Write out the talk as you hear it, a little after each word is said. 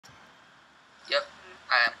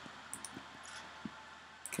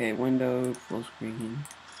Okay, window, full screen.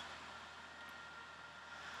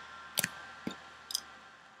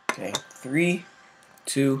 Okay, 3,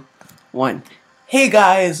 2, 1. Hey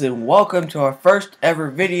guys, and welcome to our first ever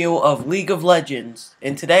video of League of Legends.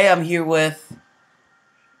 And today I'm here with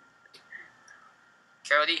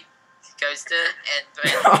Cody, Coaster, and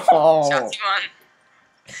Brent. Oh,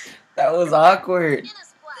 that was awkward.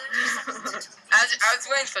 I was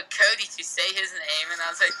waiting for Cody to say his name, and I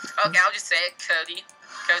was like, okay, I'll just say it, Cody.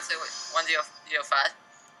 Coaster 1005.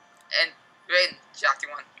 And Brent, Jockey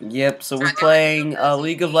 1. Yep, so we're playing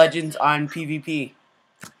League of Legends on PvP.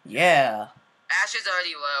 Yeah. Ash is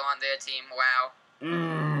already low on their team, wow.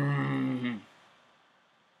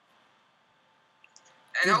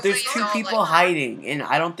 Dude, there's 2 people hiding, and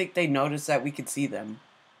I don't think they noticed that we could see them.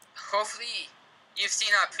 Hopefully, you've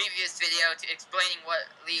seen our previous video explaining what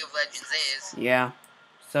League of Legends is. Yeah,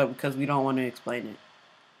 so because we don't want to explain it.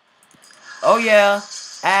 Oh yeah,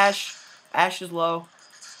 Ash is low.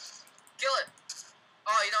 Kill it.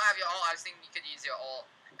 Oh, you don't have your ult. I was thinking you could use your ult.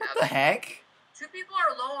 What the heck? 2 people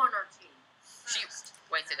are low on our team. She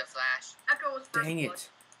waited a flash. Echo was first. Dang it.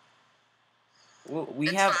 Well,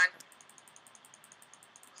 It's fine.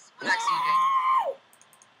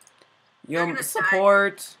 Yo,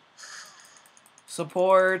 support,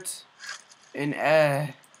 and You're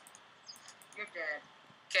dead.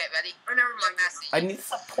 Okay, ready? Oh, never mind. I need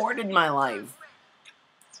support in my life.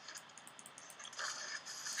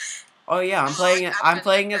 Oh yeah, I'm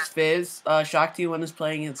playing as Fizz. Shock1 is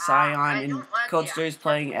playing as Scion, and Codester is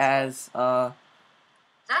playing as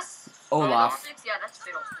That's Olaf. Yeah, that's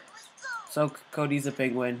Fiddlesticks. So Cody's a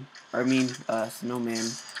penguin. Or I mean,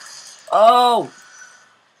 snowman. Oh!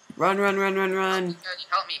 Run! Cody,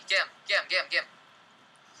 help me. Get him. Get him.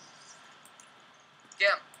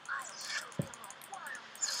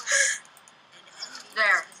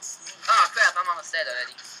 There. Oh crap, I'm almost dead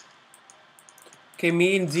already. Okay,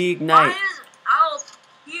 me and Z ignite. Why is Alf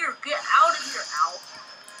here? Get out of here, Alf.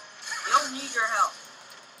 We don't need your help.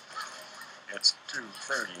 It's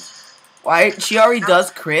 2:30. Why? She already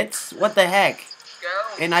does crits? What the heck?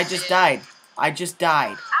 Go. And I just died.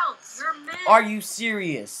 Alf, you're mid. Are you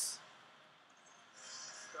serious?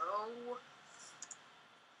 Go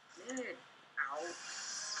mid, Alf.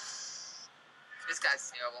 This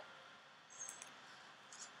guy's terrible.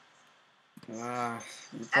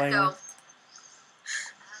 You're playing Echo. with...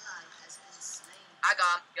 I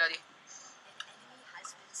got him. Cody.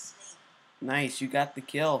 Nice, you got the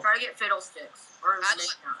kill. Try to get Fiddlesticks. Or I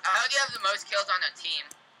already have the most kills on our team.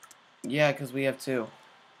 Yeah, because we have 2.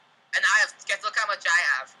 And I have, guess look how much I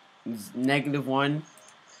have. It's -1.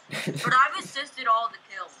 But I've assisted all the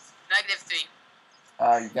kills. -3.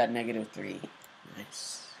 Oh, you got -3.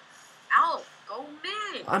 Nice. Alf, go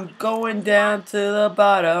mid. I'm going down to the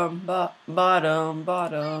bottom. Bottom.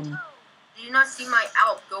 Do you not see my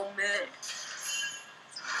Alf? Go mid.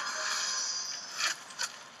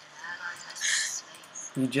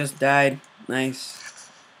 You just died. Nice.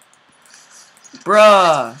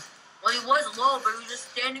 Bruh. Well, he was low, but he was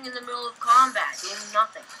just standing in the middle of combat, doing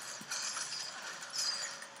nothing.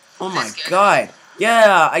 Oh my god.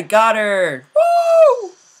 Yeah, I got her.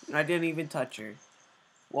 Woo! I didn't even touch her.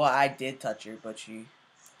 Well, I did touch her, but she...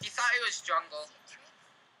 He thought he was jungle.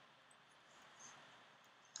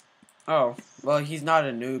 Oh, well, he's not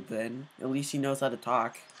a noob then. At least he knows how to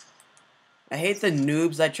talk. I hate the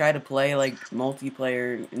noobs that try to play, like,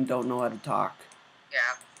 multiplayer and don't know how to talk.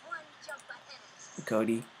 Yeah.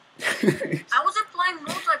 Cody. I wasn't playing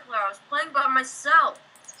multiplayer, I was playing by myself.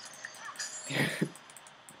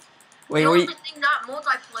 Wait, the only thing not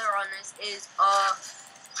multiplayer on this is,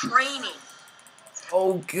 training.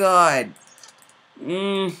 Oh, God.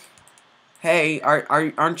 Hey,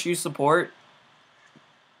 aren't you support?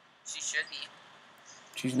 She should be.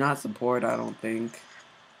 She's not support, I don't think.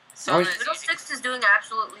 So Fiddlesticks is doing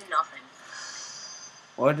absolutely nothing.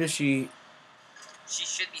 What is she? She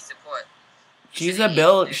should be support. She's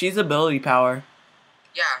ability power.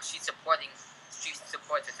 Yeah, she supports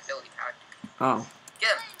with ability power. Oh.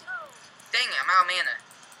 Get him. Dang it, I'm out of mana.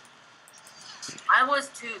 I was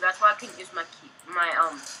too, that's why I couldn't use my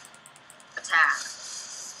attack.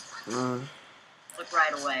 Like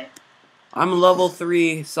right away. I'm level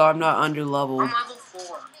 3, so I'm not under level. I'm level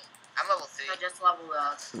 4. I'm level 3. I just leveled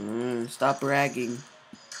up. Stop bragging.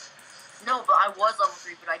 No, but I was level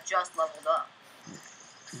 3, but I just leveled up.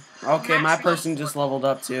 Okay, my person just leveled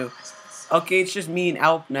up too. Okay, it's just me and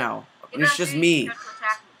Alp now. It's just me.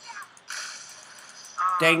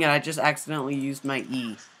 Dang it, I just accidentally used my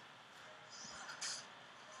E.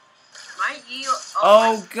 My E...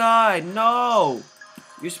 Oh god, no!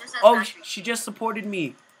 Oh, she just supported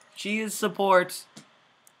me. She is support.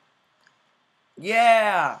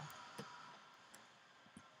 Yeah.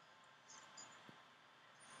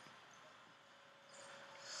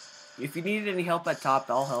 If you need any help at top,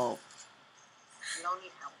 I'll help. You don't need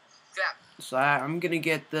help. Yeah. So I'm gonna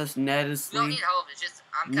get this You don't needlessly, need help. It's just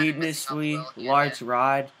I'm kind of messing up a needlessly little here. large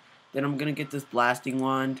rod. Then I'm gonna get this blasting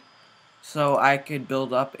wand, so I could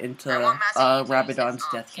build up I into want Master Yi to use his, Rabadon's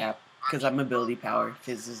death shield cap, on because me. I'm ability power,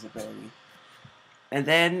 Fizz's ability. And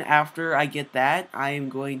then after I get that, I am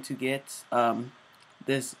going to get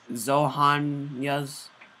this Zohanya's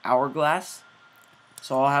hourglass.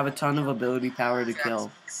 So I'll have a ton of ability power to Yeah.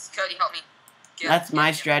 kill. Cody, help me. That's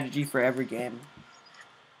my strategy for every game.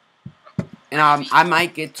 And I I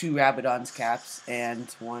might get 2 Rabadon's caps and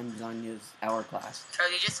 1 Zonya's hourglass.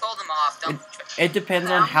 Cody, just hold them off. Don't. It depends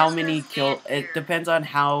on how many kill. It depends on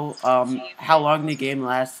how long the game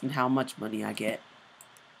lasts and how much money I get.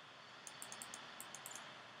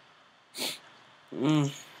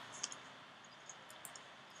 Don't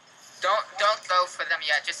go for them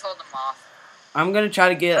yet. Just hold them off. I'm gonna try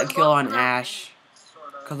to get a kill on Ash,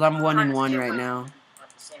 Sort of. cause I'm 1-1 Trying to right stay now. away at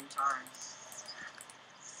the same time.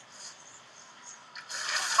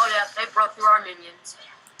 Oh yeah, they broke through our minions.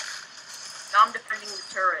 Now I'm defending the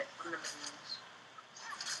turret from the minions.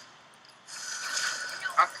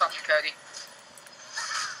 I'm coming, Cody.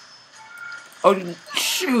 Oh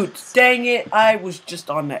shoot! Dang it! I was just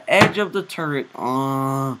on the edge of the turret.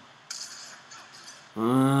 Oh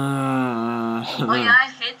yeah, I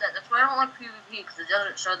hate that. That's why I don't like PvP, because it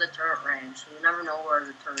doesn't show the turret range, so you never know where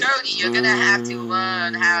the turret Cody, is. you're gonna have to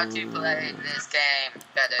learn how to play this game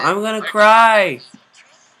better. I'm gonna cry.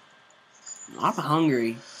 I'm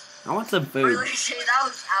hungry. I want some food. Really, Shay, that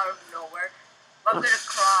was out of nowhere. I'm gonna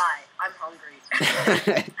cry. I'm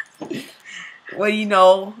hungry. Well, you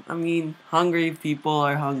know, I mean, hungry people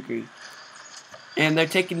are hungry. And they're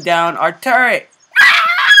taking down our turret.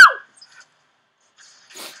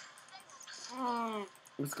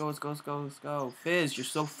 Let's go, let's go, let's go, let's go. Fizz, you're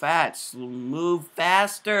so fat. Move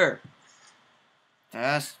faster.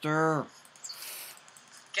 Faster.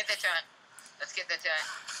 Get the turret. Let's get the turret.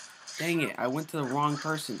 Dang it, I went to the wrong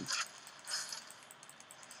person.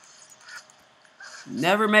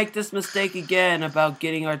 Never make this mistake again about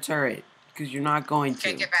getting our turret. Because you're not going to.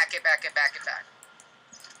 Okay, get back, get back, get back, get back.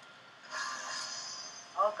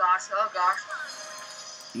 Oh gosh, oh gosh.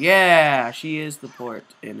 Yeah, she is the port.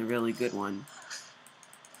 And a really good one.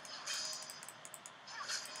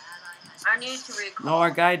 I need to recall. No,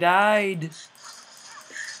 our guy died.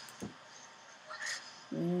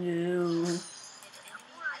 No.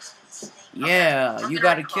 Yeah, you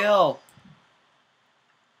got a kill.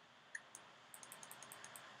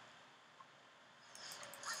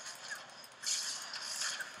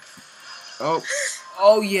 Oh,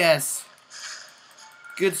 oh yes.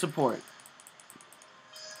 Good support.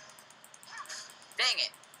 Dang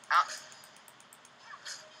it.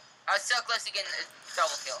 I was so close to getting a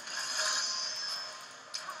double kill.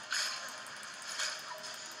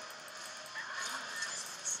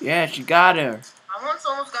 Yeah, she got her. I once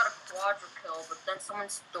almost got a quadra kill, but then someone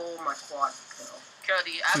stole my quadra kill.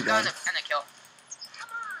 Cody, I've got a kill.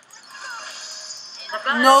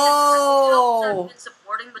 No!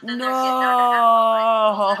 No!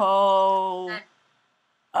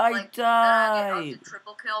 I died. I get the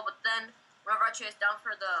triple kill, but then whenever I chase down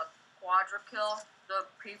for the quadra kill, the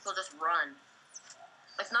people just run.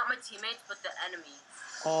 It's not my teammates, but the enemy.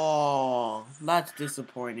 Oh, that's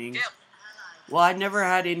disappointing. Yeah. Well, I never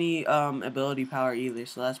had any ability power either,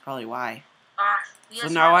 so that's probably why. Yes,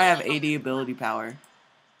 So now I have 80 ability power.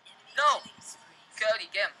 No! Cody,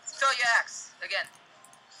 get him. Throw your axe. Again.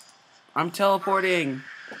 I'm teleporting.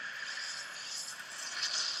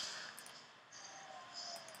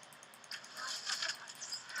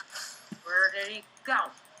 Where did he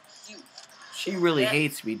go? You. She really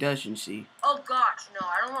hates me, doesn't she? Oh gosh, no,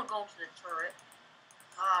 I don't want to go to the turret.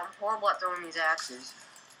 I'm horrible at throwing these axes.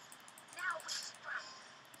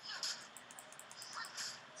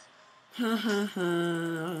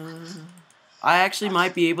 I actually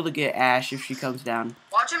might be able to get Ash if she comes down.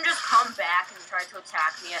 Watch him just come back and try to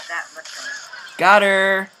attack me at that return. Got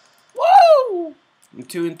her! Woo! I'm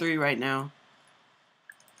 2 and 3 right now.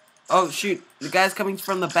 Oh shoot! The guy's coming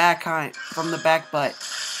from the back, from the back butt.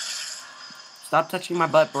 Stop touching my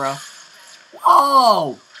butt, bro.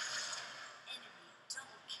 Whoa!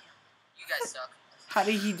 You guys suck. How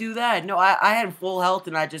did he do that? No, I had full health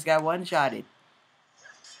and I just got one-shotted.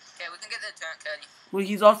 Okay, we can get the turret, Cody. Well,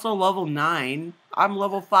 he's also level 9. I'm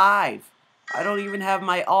level 5. I don't even have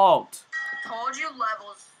my alt. Told you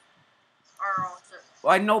levels are also.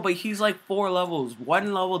 I know, but he's like 4 levels.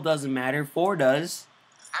 1 level doesn't matter. 4 does.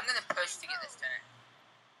 I'm gonna push to get this turret.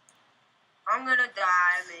 I'm gonna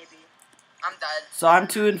die, maybe. I'm dead. So I'm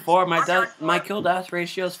 2 and 4. I'm done for. My kill death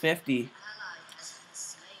ratio is 50.5.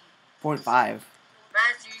 Master,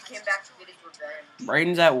 you came back to get his revenge.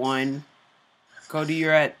 Brayden's at 1. Cody,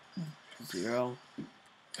 you're at 0.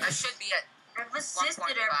 I should be at I've assisted 1.5.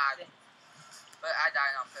 everything. But I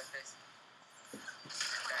died on purpose.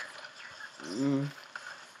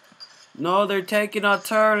 No, they're taking our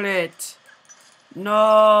turret. No.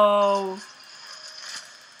 Oh, wait,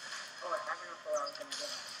 I don't know if I was gonna get it.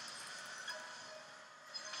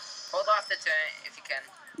 Hold off the turret if you can.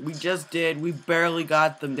 We just did. We barely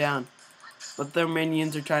got them down. But their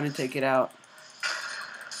minions are trying to take it out.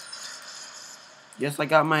 Yes, I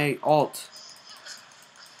got my ult.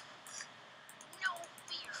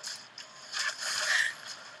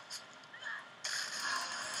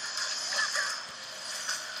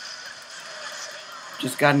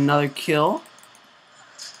 Just got another kill.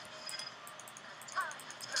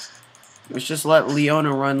 Let's just let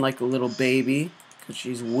Leona run like a little baby. Because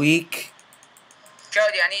she's weak.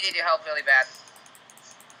 Cody, I needed your help really bad.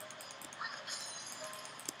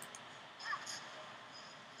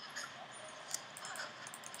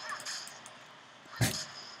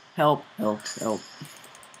 Help, help, help.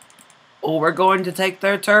 Oh, we're going to take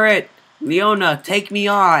their turret. Leona, take me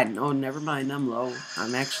on. Oh, never mind. I'm low.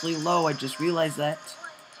 I'm actually low. I just realized that.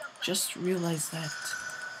 Just realized that.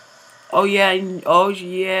 Oh, yeah. Oh,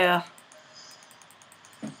 yeah.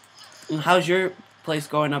 How's your place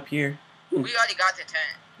going up here? We already got the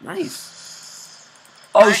turret. Nice.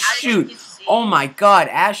 Oh, I shoot. didn't see. Oh, my God.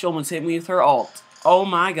 Ash almost hit me with her ult. Oh,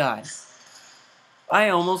 my God. I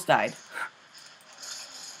almost died.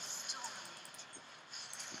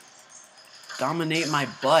 Dominate my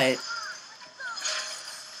butt.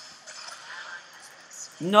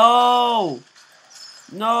 No!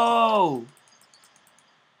 No!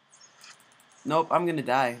 Nope, I'm gonna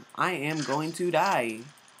die. I am going to die.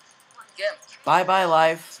 Get him. Bye-bye,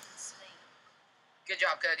 life. Good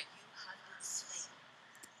job, Cody.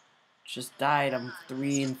 Just died. I'm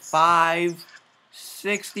 3 and 5.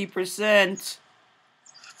 60%.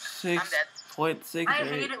 I'm dead. 6.68. I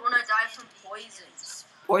hate it when I die from poison.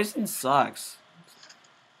 Poison sucks.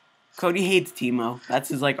 Cody hates Teemo. That's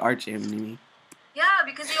his, like, arch enemy. Yeah,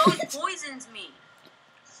 because he always poisons me.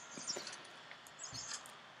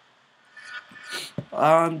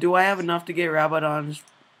 Do I have enough to get Rabadon's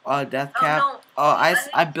death Oh, cap? no. Oh, I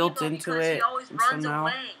hate built Teemo into because it He always runs somehow.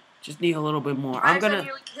 away. Just need a little bit more. Every time I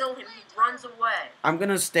nearly kill him, he runs away. I'm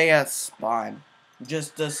gonna stay at spawn,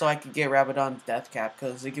 just so I can get Rabadon's death cap,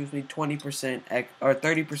 because it gives me 20% or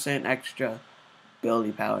 30% extra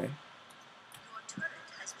ability power.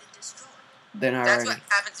 Then I That's already. what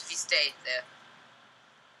happens if you stay there.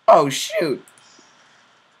 Oh shoot!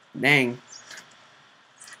 Dang.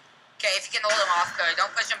 Okay, if you can hold him off, Cody.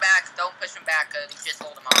 Don't push him back. Don't push him back, Cody. Just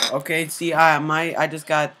hold him off. Okay, see, I just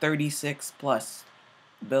got 36 plus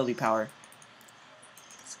ability power.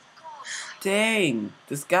 Dang,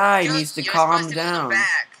 this guy You're needs to supposed calm to hold him down.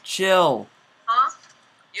 back. Chill. Huh?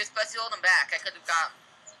 You're supposed to hold him back. I could have got him.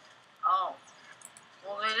 Oh.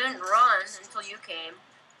 Well, they didn't run until you came.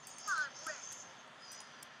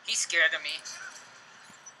 He's scared of me.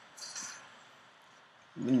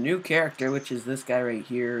 The new character, which is this guy right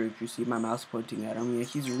here, if you see my mouse pointing at him, yeah,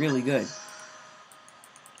 he's really good.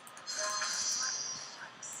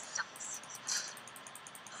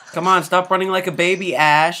 Come on, stop running like a baby,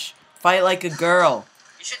 Ash. Fight like a girl.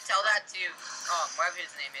 You should tell that to, whatever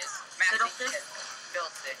his name is. Fiddlesticks?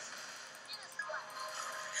 Fiddlesticks.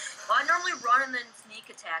 Well, I normally run and then sneak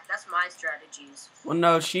attack. That's my strategies. Well,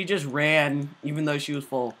 no, she just ran, even though she was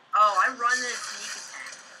full. Oh, I run and then sneak attack.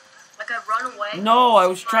 Like I run away. No, I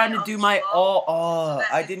was trying to do my slow, all. so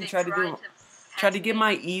that I if didn't they try to do. catch Try to get me,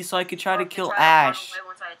 my E so I could try or to if they kill try to run Ash. away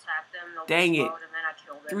once I attack them, they'll be Dang it. slowed, and then I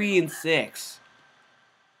kill them 3 and and all that. 6.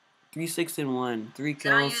 3, 6, and 1. 3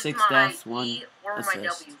 Then I kills, use 6 my deaths, 1 E or my assist.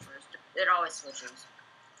 W first. It always switches.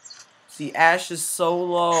 See, Ash is so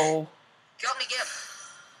low. Help me get him.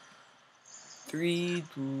 3,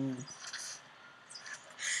 2.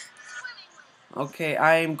 Okay,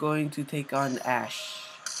 I am going to take on Ash.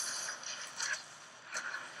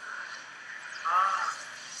 Ah.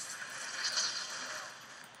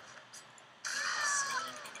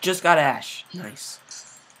 Just got Ash. Nice.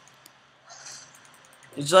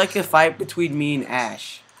 It's like a fight between me and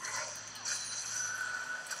Ash.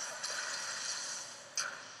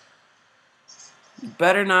 You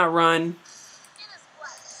better not run.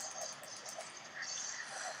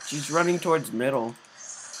 She's running towards middle.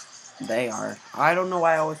 They are. I don't know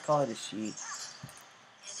why I always call it a she.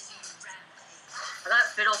 I got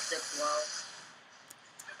Fiddlesticks low.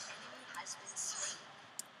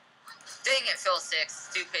 Dang it, Phil 6.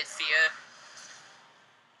 Stupid fear.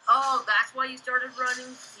 Oh, that's why you started running?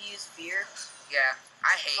 To use fear? Yeah,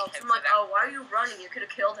 I hate Oh, him I'm for like, that. oh, why are you running? You could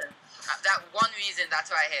have killed him. That one reason, that's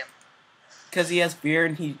why I hate him. Because he has fear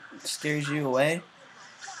and he scares you away?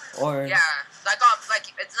 Or... Yeah, like,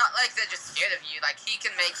 it's not like they're just scared of you. Like, he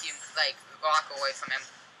can make you, like, walk away from him.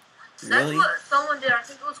 Really? That's what someone did. I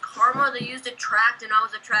think it was Karma. They used Attract, and I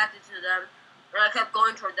was attracted to them. And I kept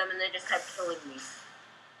going toward them, and they just kept killing me.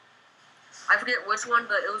 I forget which one,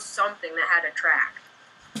 but it was something that had Attract.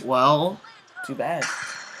 Well, too bad.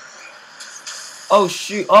 Oh,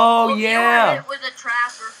 shoot. Oh, Well, yeah. if you were hit with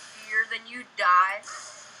Attract or Fear, then you'd die.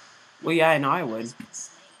 Well, yeah, I know I would.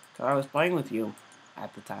 So I was playing with you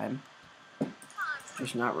at the time.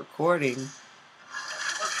 Just not recording.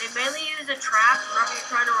 But they mainly use Attract whenever you're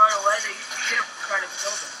trying to run away. They use Fear for trying to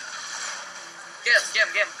kill them. Get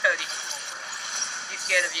him, Cody. He's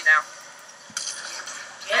scared of you now.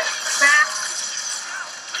 Get back.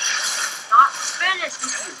 Not finished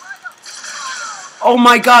with you. Oh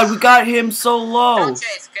my god, we got him so low. Don't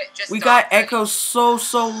chase, just We stop, got Cody. Echo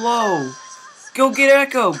so low. Go get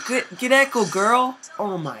Echo. Get Echo, girl.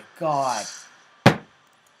 Oh my god.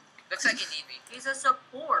 Looks like you need me. He's a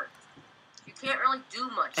support. You can't really do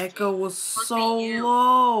much. Echo Jake. was Supposed so to be you.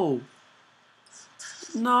 low.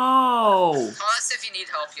 No. Call us if you need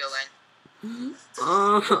help, Yolene.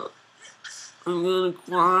 I'm gonna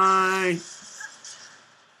cry.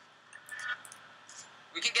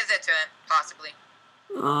 We can get that turn, possibly.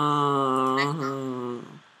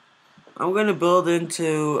 I'm gonna build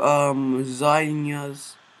into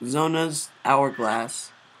Zona's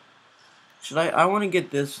hourglass. Should I want to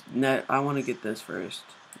get this net. I want to get this first.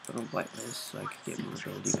 I don't like this so I can get more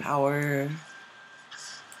ability power.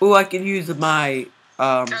 Ooh, I can use my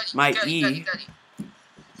my E. Cody.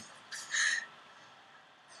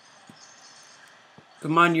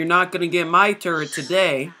 Come on, you're not gonna get my turret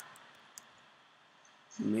today.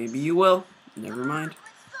 Maybe you will. Never mind.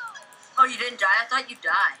 Oh, you didn't die? I thought you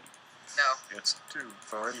died. No. It's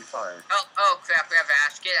 2:45. Oh crap, we have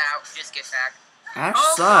Ash. Get out. Just get back. Ash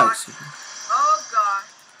Oh, sucks. Oh, God.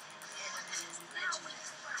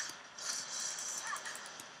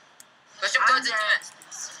 Push him I'm towards the dead. turn.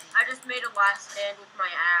 I just made a last stand with my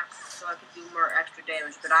axe so I could do more extra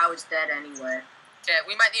damage, but I was dead anyway. Okay,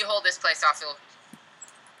 we might need to hold this place off.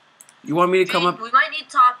 You want me to come up? We might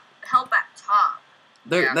need help at top.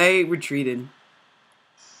 Yeah. They retreated.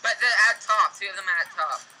 But they're at top. 2 of them are at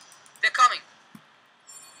top. They're coming.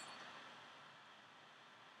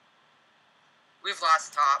 We've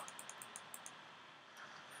lost top.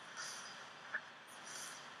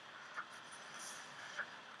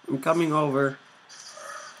 I'm coming over.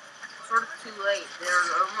 Sort of too late.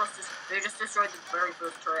 They just destroyed the very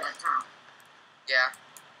first turret at top. Yeah.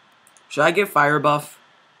 Should I get fire buff?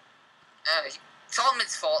 It's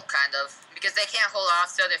Ultimate's fault, kind of. Because they can't hold off,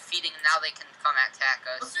 so they're feeding, and now they can come attack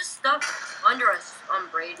What's us. this stuff under us,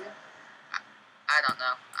 Braden? I don't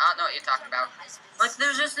know. I don't know what you're talking about. Like,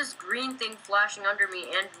 there's just this green thing flashing under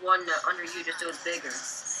me and one under you, just so it's bigger.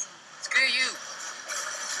 Screw you.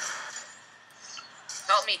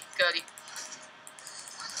 Help me, Cody.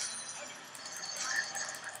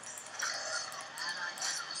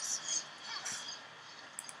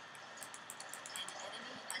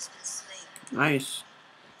 Nice.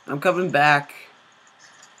 I'm coming back.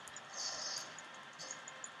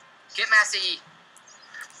 Get Master Yi.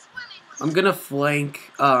 I'm gonna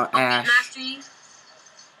flank Ash. Master Yi?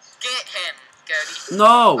 Get him, Cody.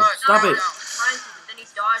 No! Oh, Stop no, it! no. Trying to, but then he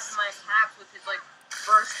dodged my attacks with his, like,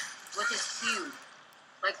 burst, with his Q.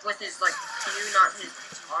 Like, with his, like, Q, not his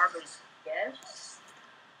R, but his guess.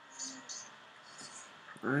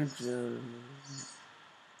 I just...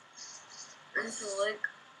 And so, like,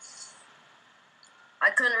 I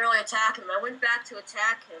couldn't really attack him. I went back to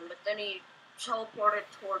attack him, but then he teleported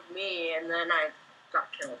toward me, and then I got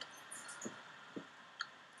killed.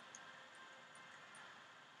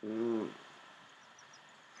 Mm.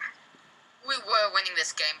 We were winning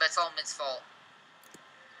this game, but it's all Mid's fault.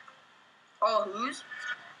 Oh, whose?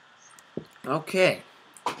 Okay.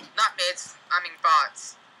 Not Mid's. I mean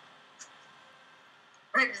bots.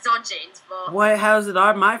 It's all Jane's fault. What? How's it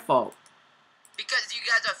all my fault? Because you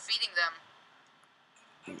guys are feeding them.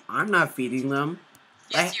 I'm not feeding them.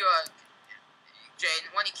 Yes, you are. Jane,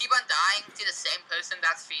 when you keep on dying to the same person,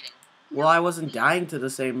 that's feeding. Well, I wasn't dying to the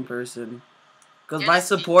same person. Because You're my just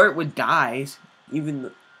support would die.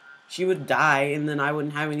 She would die, and then I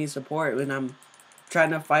wouldn't have any support when I'm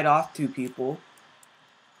trying to fight off 2 people.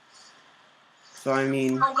 So, I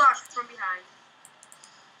mean, Oh gosh, from behind.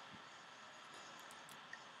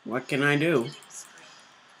 what can I do?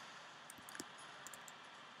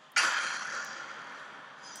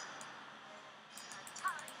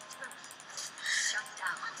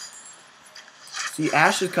 See,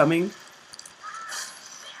 Ash is coming.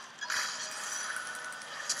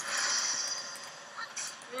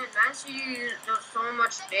 Man, Massey does so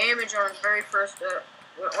much damage on his very first,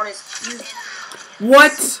 on his Q.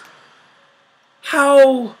 What?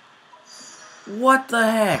 How? What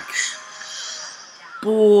the heck?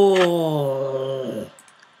 Bull.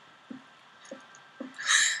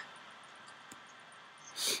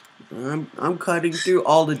 I'm cutting through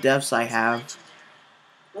all the deaths I have.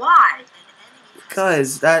 Why?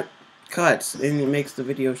 Because that cuts and it makes the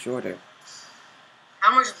video shorter.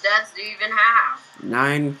 How much deaths do you even have?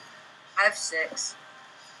 9. I have 6.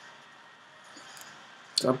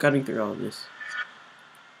 So I'm cutting through all this.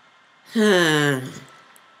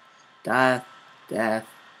 Death, death,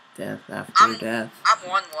 death after death. I'm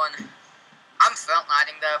 1-1. I'm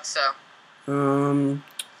frontlining though, so.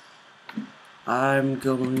 I'm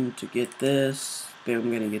going to get this. Then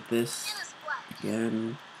I'm gonna get this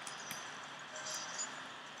again.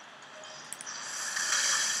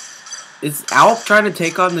 Is Alp trying to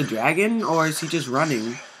take on the dragon, or is he just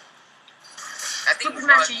running? I think Super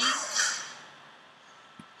Massey.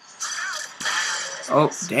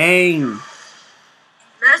 Oh, dang.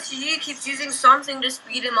 Massey keeps using something to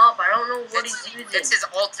speed him up. I don't know what he's using. It's his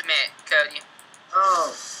ultimate, Cody.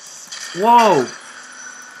 Oh. Whoa.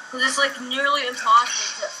 Because it's like nearly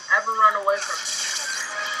impossible to ever run away from him.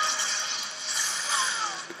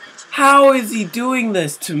 How is he doing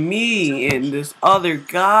this to me and this other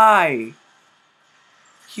guy?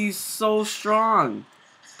 He's so strong.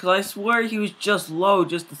 Because I swear he was just low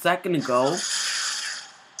just a second ago.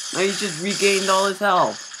 Now he just regained all his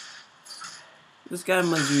health. This guy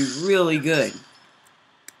must be really good.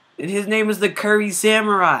 And his name is the Curry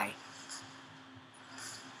Samurai.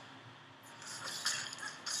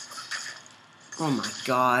 Oh my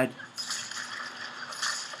god.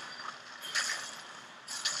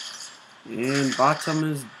 And bottom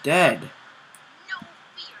is dead.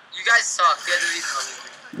 You guys suck. You're the reason we're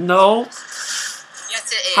losing. No.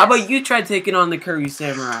 Yes, it is. How about you try taking on the Curry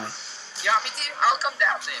Samurai? You want me to? I'll come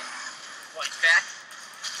down there. What, back?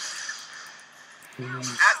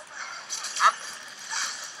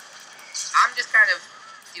 I'm just kind of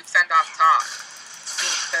defend off top.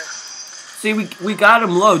 See, we got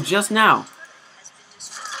him low just now.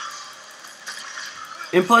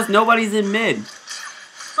 And plus, nobody's in mid.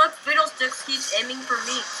 Plus, Fiddlesticks keeps aiming for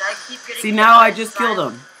me because I keep getting. See, now I just killed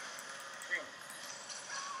him.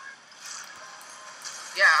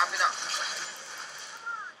 Yeah, I'm gonna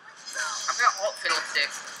ult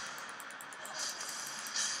Fiddlesticks.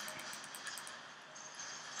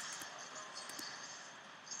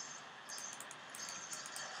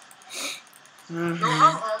 No,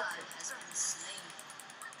 I'll ult.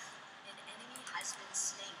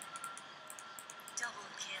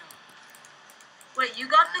 Wait, you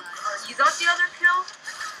got the other kill?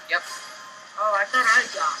 Yep. Oh, I thought I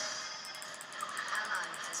got it.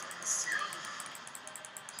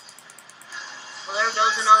 Well, there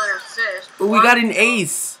goes another assist. Oh, we got an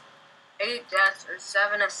ace. 8 deaths or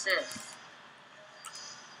 7 assists.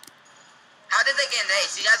 How did they get an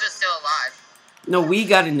ace? You guys are still alive. No, we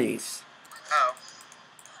got an ace. Oh.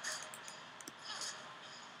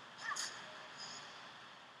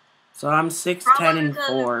 So I'm 6, Probably 10, and because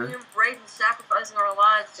 4. me and Brayden sacrificing our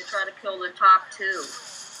lives to try to kill the top 2.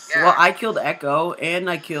 Yeah. Well, I killed Echo and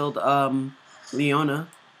I killed Leona.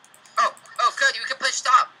 Oh, Cody, we can push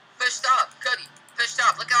stop. Push stop, Cody. Push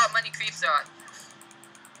stop. Look how many creeps there are.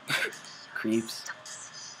 Creeps.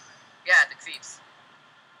 Yeah, the creeps.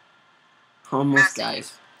 Almost, Massive.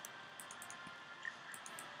 guys.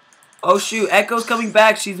 Oh shoot, Echo's coming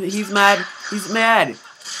back. He's mad. He's mad.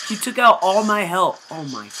 He took out all my health. Oh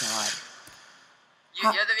my god.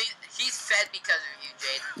 You're the reason. He's fed because of you,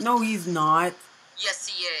 Jade. No, he's not. Yes,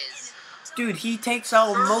 he is. Dude, he takes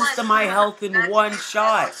out most of my health in one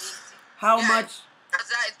shot. How Yeah, much? How's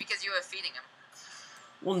that? It's because you were feeding him.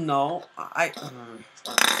 Well, no. I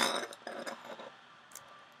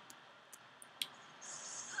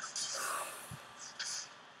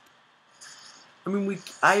mean,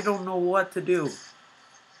 I don't know what to do.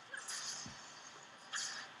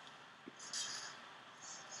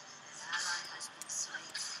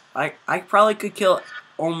 I probably could kill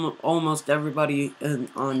almost everybody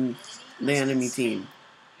on the enemy team.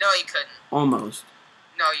 No, you couldn't. Almost.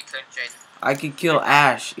 No, you couldn't, Jade. I could kill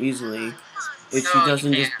Ash easily if she No, you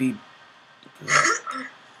doesn't just can't. be.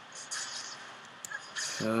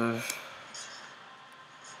 Are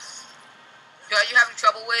you having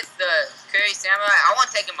trouble with the Curry Samurai? I want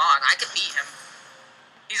to take him on. I could beat him.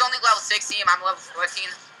 He's only level 16. I'm level 14.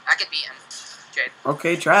 I could beat him. Jade.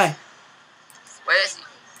 Okay, try. Where is he?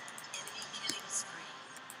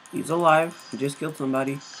 He's alive. He just killed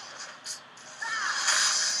somebody.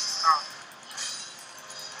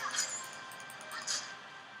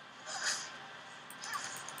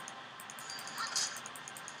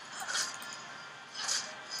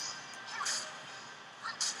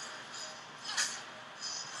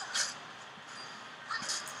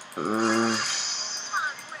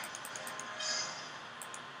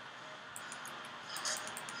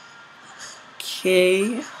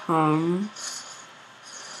 Okay,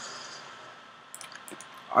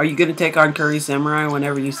 are you gonna take on Curry Samurai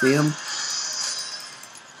whenever you see him?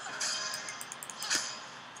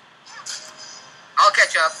 I'll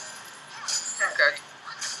catch up. Okay.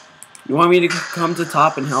 You want me to come to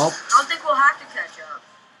top and help? I don't think we'll have to catch up.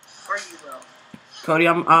 Or you will. Cody,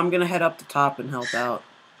 I'm gonna head up to top and help out.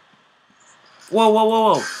 Whoa, whoa,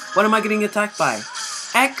 whoa, whoa! What am I getting attacked by?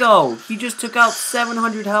 Echo! He just took out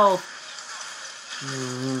 700 health. I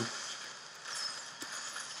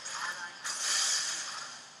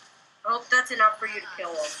hope that's enough for you to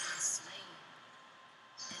kill him.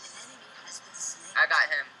 I got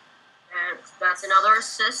him. And that's another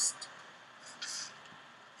assist.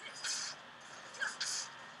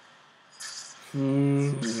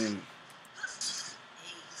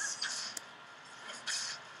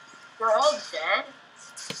 We're all dead?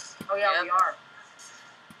 Oh yeah, Yep. we are.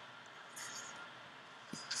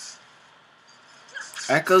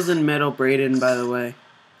 Echo's in middle, Brayden, by the way.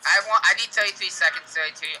 I need 33 seconds,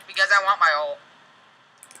 32, because I want my ult.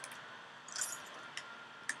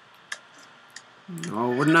 No,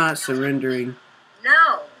 we're not surrendering.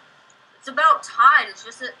 No. It's about time. It's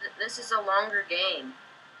just that this is a longer game.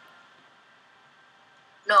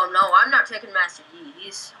 No, I'm not taking Master Yi.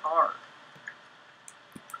 He's hard.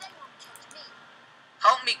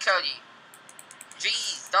 Help me, Cody.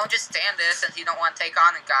 Jeez, don't just stand there since you don't want to take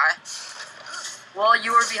on a guy. Well,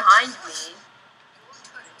 you were behind me.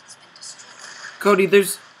 Cody,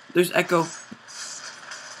 there's Echo.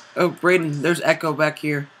 Oh, Brayden, there's Echo back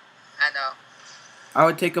here. I know. I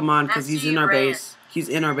would take him on because he's in our ran. base. He's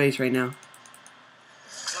in our base right now.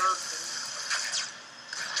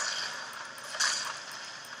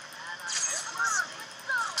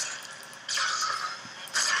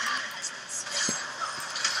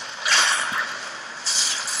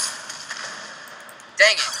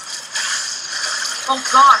 Dang it. Oh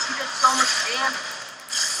gosh, he did so much damage.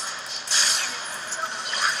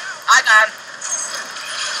 I got him.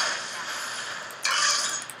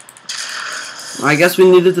 I guess we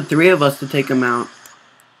needed the three of us to take him out.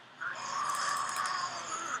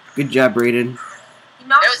 Good job, Brayden. He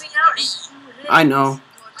knocked me out in 2 hits. I know.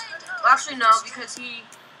 Well, actually, no, because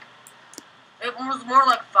it was more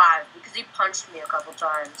like 5, because he punched me a couple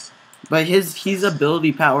times. But he's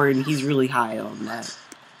ability power, and he's really high on that.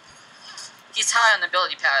 He's high on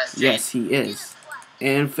ability power. Yes, he is.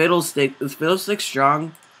 And Fiddlestick's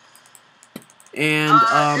strong. And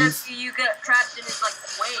if you get trapped in his like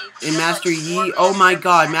wave. and Master Yi, oh my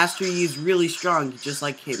god, Master Yi is really strong. He just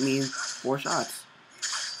like hit me 4 shots.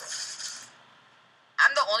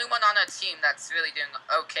 I'm the only one on our team that's really doing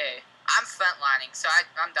okay. I'm frontlining, so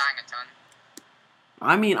I'm dying a ton.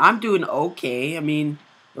 I mean, I'm doing okay. I mean,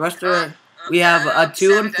 the rest of we have a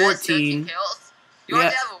 2 and 14. You want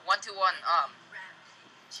to have a 1-to-1.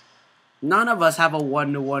 None of us have a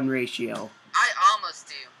 1-to-1 ratio. I almost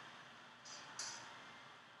do.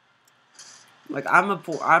 Like I'm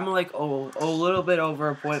like a little bit over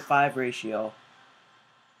a 0.5 ratio.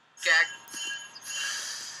 Okay.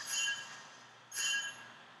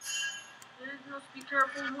 Just be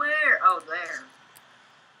careful where. Oh, there.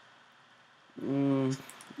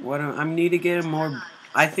 I need to get more.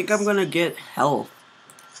 I think I'm gonna get health.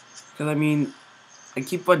 Cause I mean, I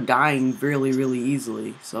keep on dying really, really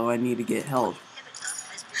easily, so I need to get health.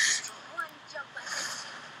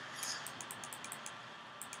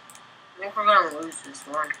 I think we're gonna lose this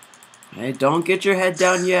one. Hey, don't get your head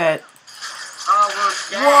down yet. Oh, we're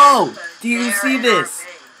dead. Whoa! Do you They're see in our this?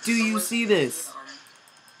 base. Do you see this?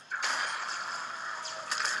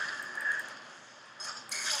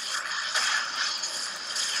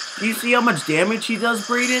 Do you see how much damage he does,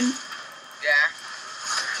 Brayden? Yeah.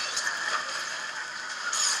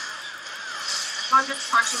 I'm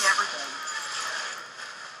just punching everything.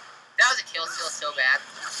 That was a kill steal so bad.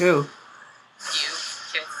 Who? You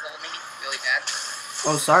kill stole me really bad.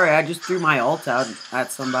 Oh, sorry, I just threw my ult out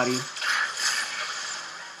at somebody.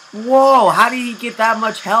 Whoa, how did he get that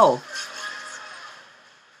much health?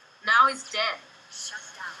 Now he's dead.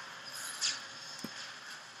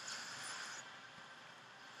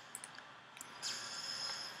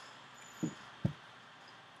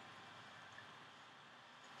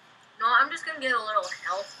 No, I'm just just gonna get a little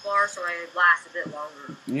health bar so I last a bit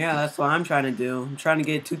longer. Yeah, that's what I'm trying to do. I'm trying to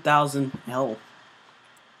get 2,000 health.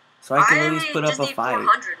 So I can at least put up a fight.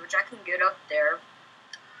 400, which I can get up there.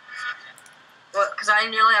 Well, because I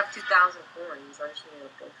nearly have 2,000 coins. I just need to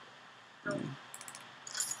go to it.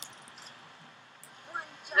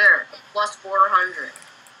 There, plus 400.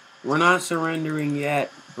 We're not surrendering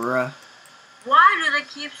yet, bruh. Why do they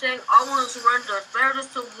keep saying, I want to surrender? It's better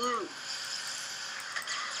just to lose.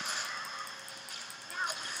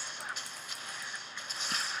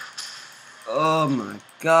 Oh my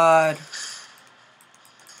god.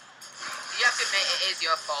 You have to admit it is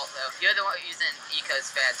your fault, though. You're the one using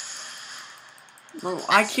Eco's feds. No,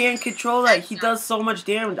 I can't control that. He does so much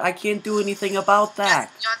damage. I can't do anything about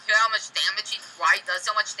that. You don't hear how much damage why he does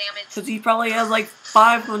so much damage? Because he probably has like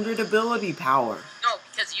 500 ability power. No,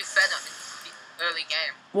 because you fed him in the early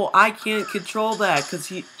game. Well, I can't control that because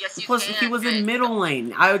he. Yes, you Plus, can, he was in man. middle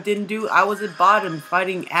lane. I was at bottom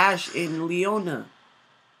fighting Ash in Leona.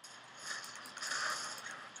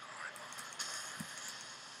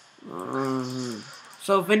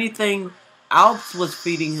 So if anything, Alps was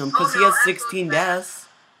feeding him because he has 16 deaths.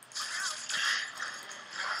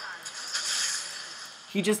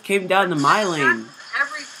 He just came down to my lane.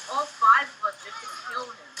 All 5 of us just to kill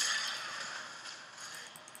him.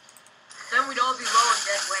 Then we'd all be low and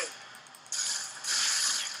dead weight.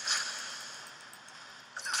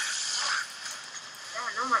 Yeah,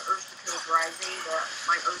 I know my urge to kill is rising, but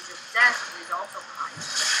my urge of death is also high.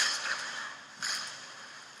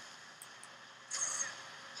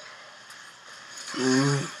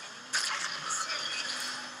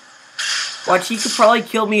 Watch, he could probably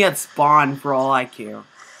kill me at spawn for all I care.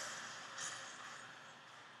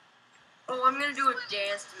 Oh, I'm gonna do a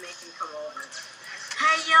dance to make him come over.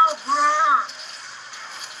 Hey, yo, bro!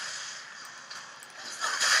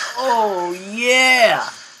 Oh, yeah!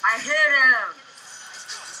 I hit him!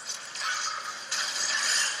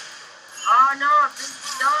 Oh no, I've been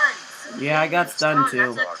stunned! Yeah, I got stunned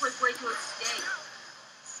too. That's a quick way to escape.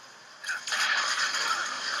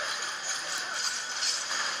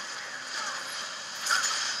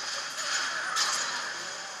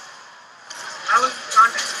 I was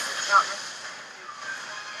stunned.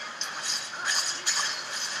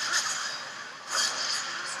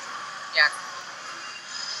 Yeah.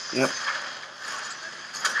 Yep.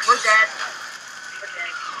 We're dead. We're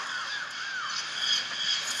dead.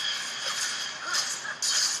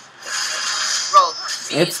 Roll.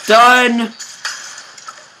 It's done!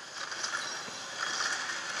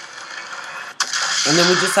 And then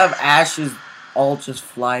we just have Ash's all just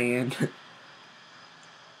fly in.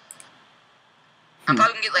 I'm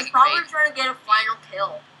probably gonna get like He's probably great, trying to get a final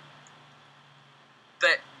kill.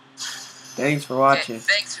 but Thanks for watching.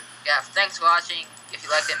 thanks for watching. If you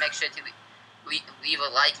liked it, make sure to leave a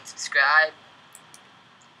like and subscribe.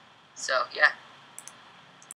 So yeah.